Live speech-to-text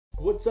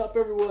What's up,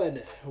 everyone?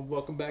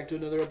 Welcome back to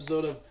another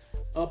episode of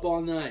Up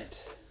All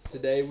Night.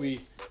 Today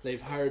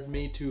they've hired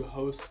me to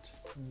host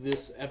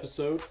this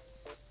episode.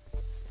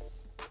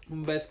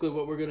 And basically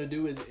what we're gonna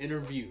do is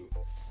interview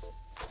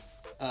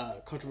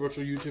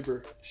controversial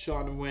YouTuber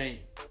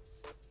Shawnwayne.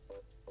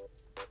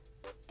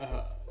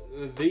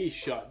 The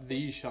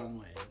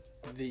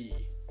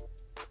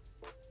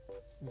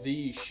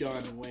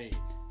Shawnwayne.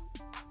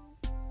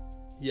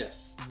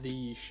 Yes,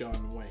 the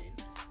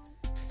Shawnwayne.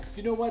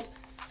 You know what?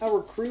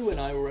 Our crew and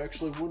I were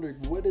actually wondering,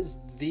 what is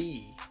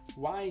the?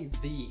 Why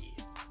the?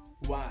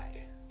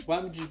 Why? Why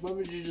would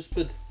you just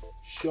put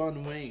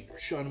Shawnwayne or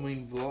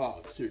Shawnwayne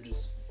Vlogs or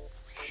just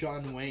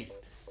Shawnwayne?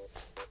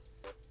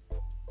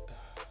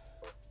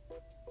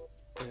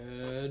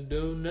 I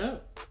don't know.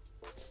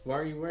 Why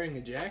are you wearing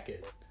a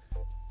jacket?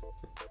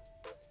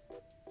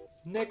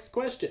 Next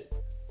question.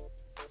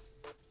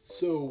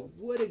 So,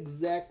 what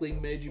exactly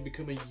made you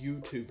become a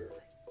YouTuber?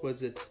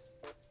 Was it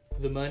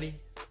the money?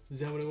 Is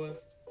that what it was?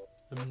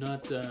 I'm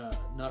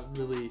not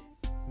really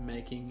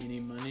making any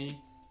money.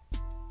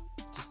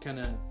 Just kind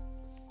of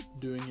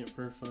doing it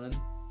for fun,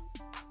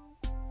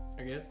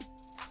 I guess.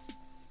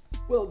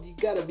 Well, you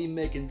gotta be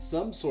making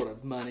some sort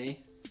of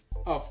money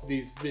off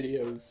these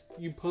videos.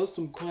 You post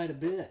them quite a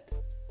bit.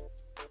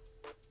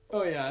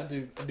 Oh yeah, I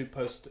do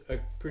post a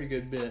pretty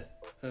good bit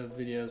of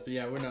videos, but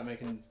yeah, we're not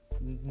making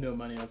no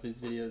money off these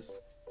videos.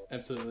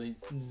 Absolutely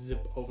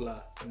zip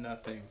ovla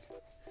nothing.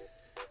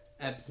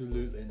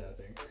 Absolutely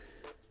nothing.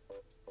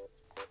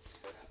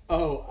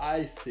 Oh,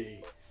 I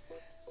see.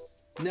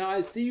 Now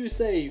I see you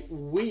say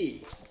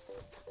we,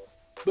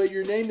 but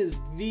your name is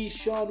the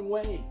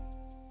Shawnwayne.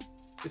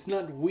 It's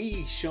not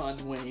we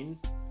Shawnwayne.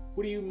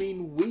 What do you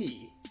mean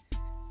we?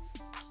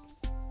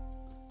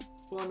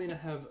 Well, I mean, I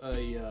have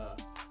a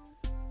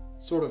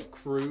sort of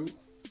crew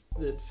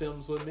that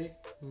films with me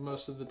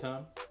most of the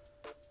time.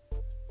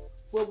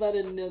 Well, that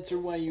didn't answer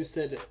why you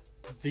said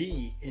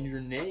the in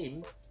your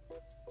name.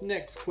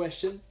 Next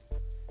question.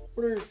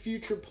 What are your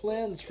future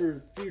plans for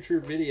future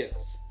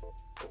videos?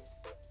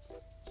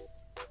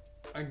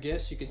 I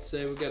guess you could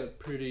say we got a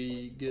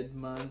pretty good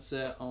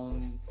mindset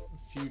on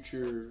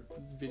future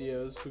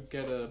videos. We've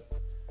got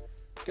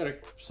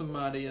some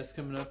ideas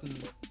coming up in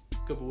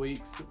a couple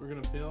weeks that we're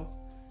gonna film.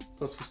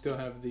 Plus, we still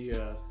have the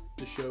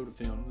show to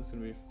film. That's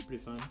gonna be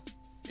pretty fun.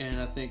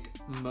 And I think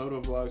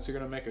moto vlogs are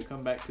gonna make a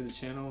comeback to the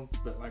channel,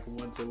 but like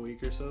once a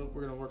week or so.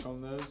 We're gonna work on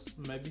those,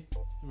 maybe.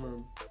 Or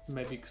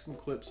maybe some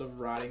clips of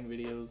riding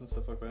videos and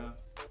stuff like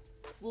that.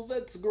 Well,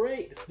 that's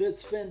great.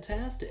 That's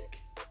fantastic.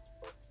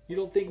 You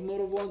don't think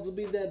moto vlogs will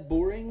be that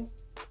boring?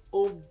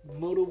 Old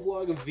moto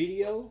vlog a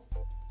video?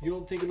 You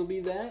don't think it'll be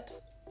that?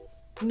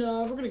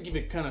 No, we're gonna keep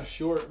it kind of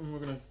short, and we're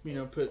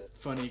gonna, put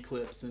funny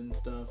clips and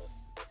stuff.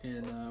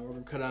 And we're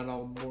gonna cut out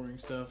all the boring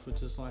stuff,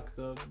 which is like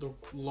the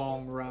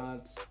long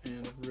rides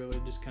and really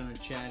just kind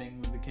of chatting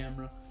with the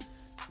camera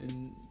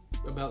and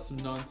about some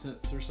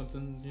nonsense or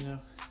something,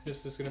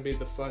 This is gonna be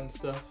the fun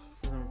stuff.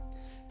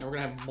 We're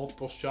gonna have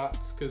multiple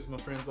shots because my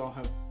friends all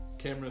have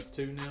cameras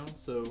too now,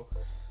 so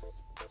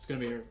it's gonna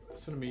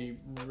be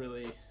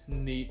really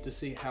neat to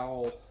see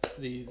how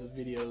these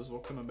videos will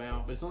come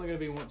about. But it's only gonna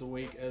be once a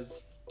week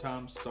as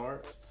time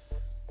starts,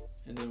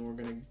 and then we're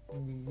gonna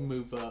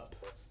move up.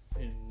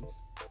 And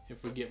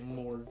if we get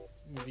more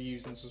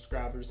views and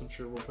subscribers, I'm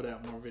sure we'll put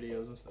out more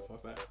videos and stuff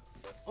like that.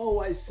 Oh,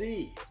 I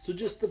see. So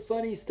just the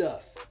funny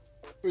stuff,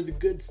 or the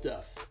good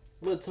stuff.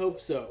 Let's hope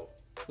so.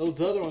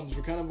 Those other ones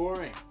were kind of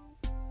boring.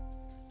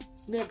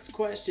 Next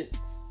question.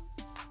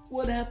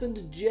 What happened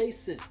to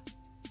Jason?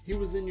 He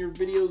was in your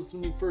videos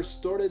when you first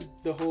started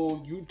the whole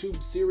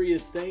YouTube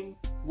serious thing.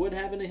 What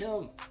happened to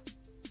him?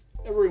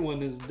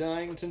 Everyone is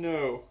dying to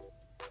know.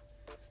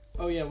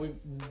 Oh yeah,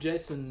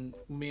 Jason,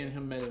 me and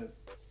him made a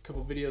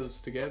couple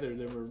videos together.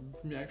 They were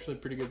actually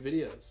pretty good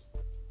videos,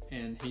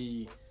 and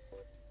he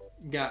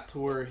got to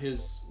where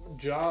his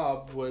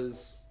job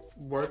was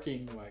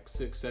working like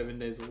 6-7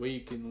 days a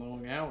week in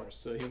long hours,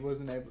 so he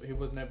wasn't able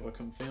to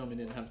come film. He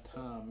didn't have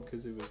time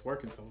because he was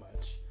working so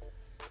much.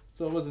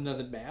 So it wasn't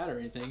nothing bad or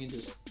anything. He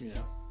just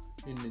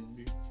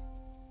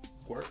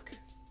work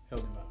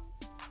held him up.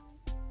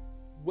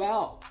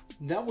 Wow,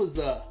 that was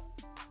a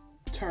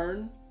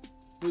turn.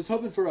 I was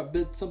hoping for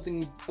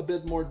something a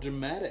bit more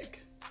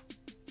dramatic.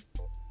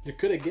 You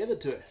could have given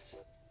it to us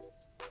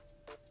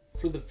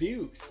for the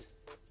views.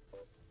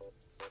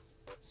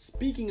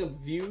 Speaking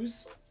of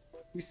views,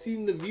 we've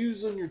seen the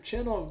views on your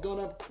channel have gone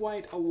up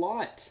quite a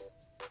lot.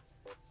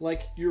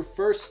 Like your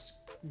first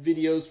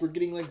videos were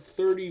getting like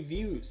 30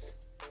 views,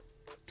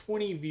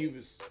 20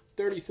 views,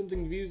 30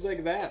 something views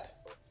like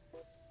that.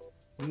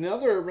 Now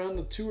they're around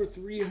the 200 or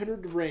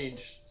 300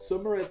 range.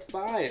 Some are at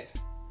 5.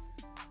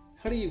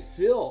 How do you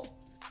feel?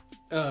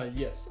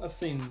 Yes, I've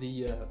seen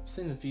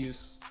the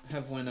views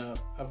have went up.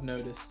 I've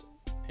noticed,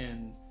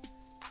 and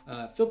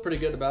I feel pretty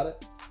good about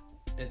it.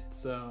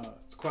 It's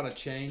quite a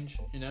change,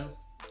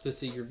 to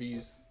see your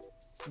views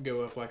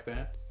go up like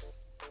that.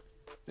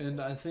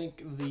 And I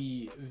think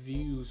the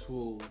views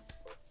will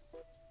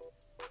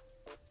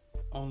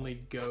only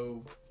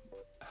go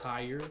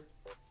higher,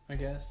 I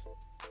guess,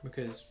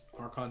 because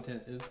our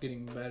content is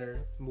getting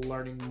better,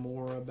 learning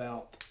more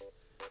about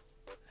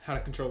how to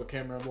control the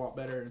camera a lot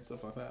better and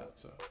stuff like that.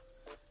 So,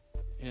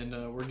 and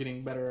we're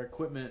getting better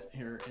equipment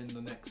here in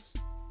the next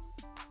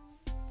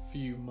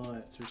few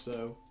months or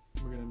so.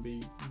 We're gonna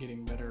be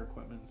getting better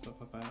equipment and stuff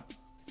like that.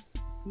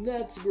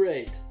 That's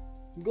great.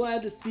 I'm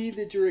glad to see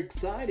that you're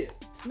excited.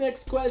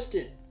 Next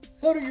question.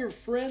 How do your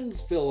friends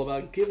feel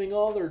about giving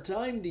all their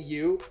time to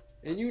you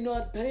and you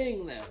not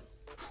paying them?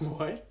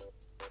 What?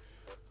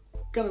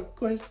 What kind of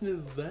question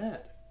is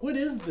that? What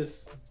is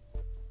this?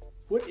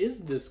 What is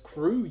this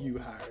crew you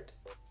hired?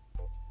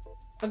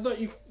 I thought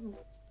you...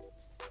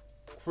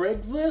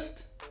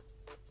 Craigslist?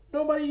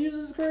 Nobody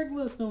uses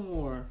Craigslist no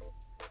more.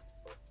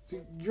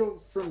 So you're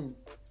from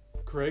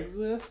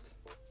Craigslist?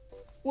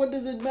 What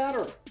does it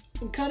matter?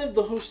 I'm kind of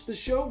the host of the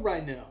show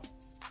right now.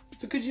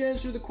 So could you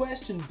answer the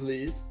question,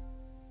 please?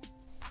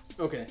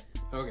 Okay.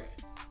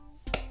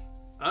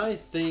 I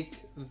think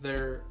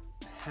they're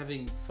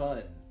having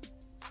fun.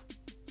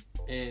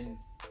 And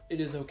it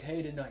is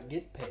okay to not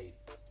get paid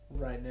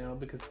right now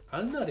because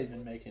I'm not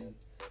even making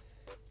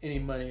any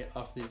money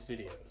off these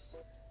videos.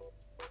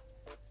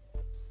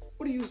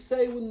 What do you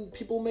say when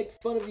people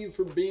make fun of you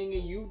for being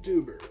a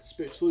YouTuber,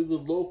 especially the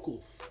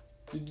locals?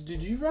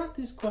 Did you write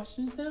these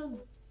questions down?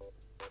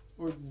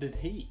 Or did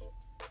he?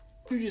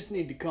 You just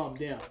need to calm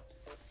down.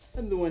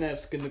 I'm the one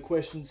asking the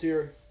questions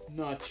here,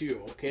 not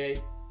you, okay?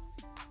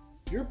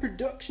 Your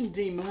production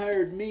team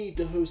hired me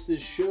to host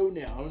this show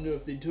now. I don't know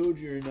if they told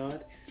you or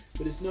not,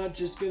 but it's not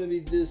just going to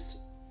be this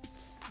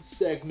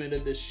segment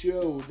of the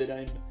show that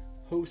I'm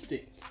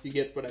hosting, if you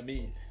get what I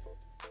mean.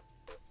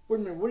 Wait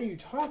a minute, what are you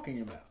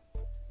talking about?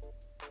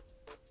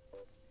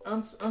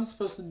 I'm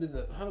supposed to be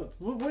the host.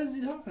 What is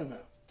he talking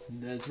about?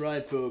 That's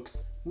right, folks.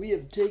 We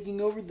have taken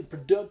over the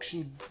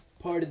production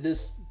part of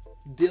this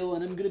deal,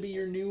 and I'm going to be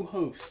your new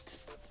host.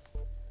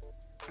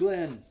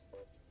 Glenn,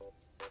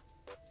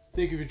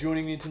 thank you for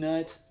joining me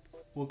tonight.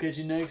 We'll catch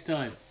you next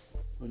time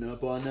on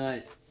Up All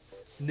Night.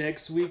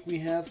 Next week we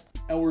have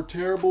our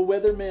terrible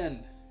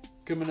weatherman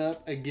coming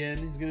up again.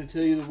 He's going to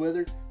tell you the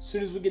weather as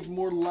soon as we get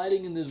more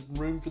lighting in this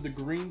room for the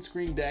green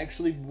screen to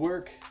actually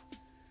work.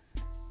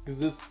 Because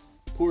this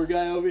poor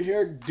guy over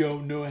here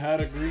don't know how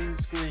to green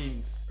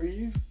screen. Are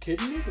you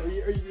kidding me?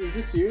 Is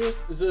this serious?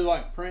 Is it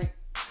like a prank?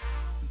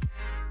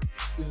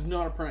 This is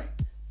not a prank.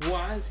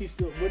 Why is he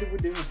still... What are we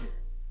doing here?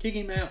 Kick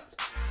him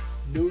out.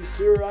 No,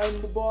 sir,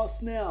 I'm the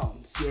boss now.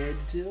 I'm sorry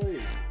to tell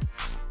you.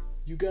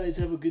 You guys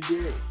have a good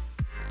day.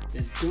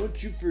 And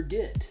don't you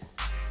forget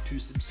to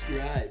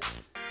subscribe.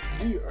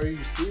 Dude, are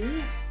you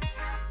serious?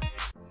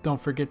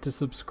 Don't forget to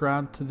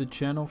subscribe to the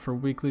channel for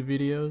weekly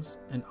videos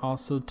and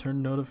also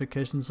turn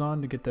notifications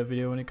on to get that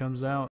video when it comes out.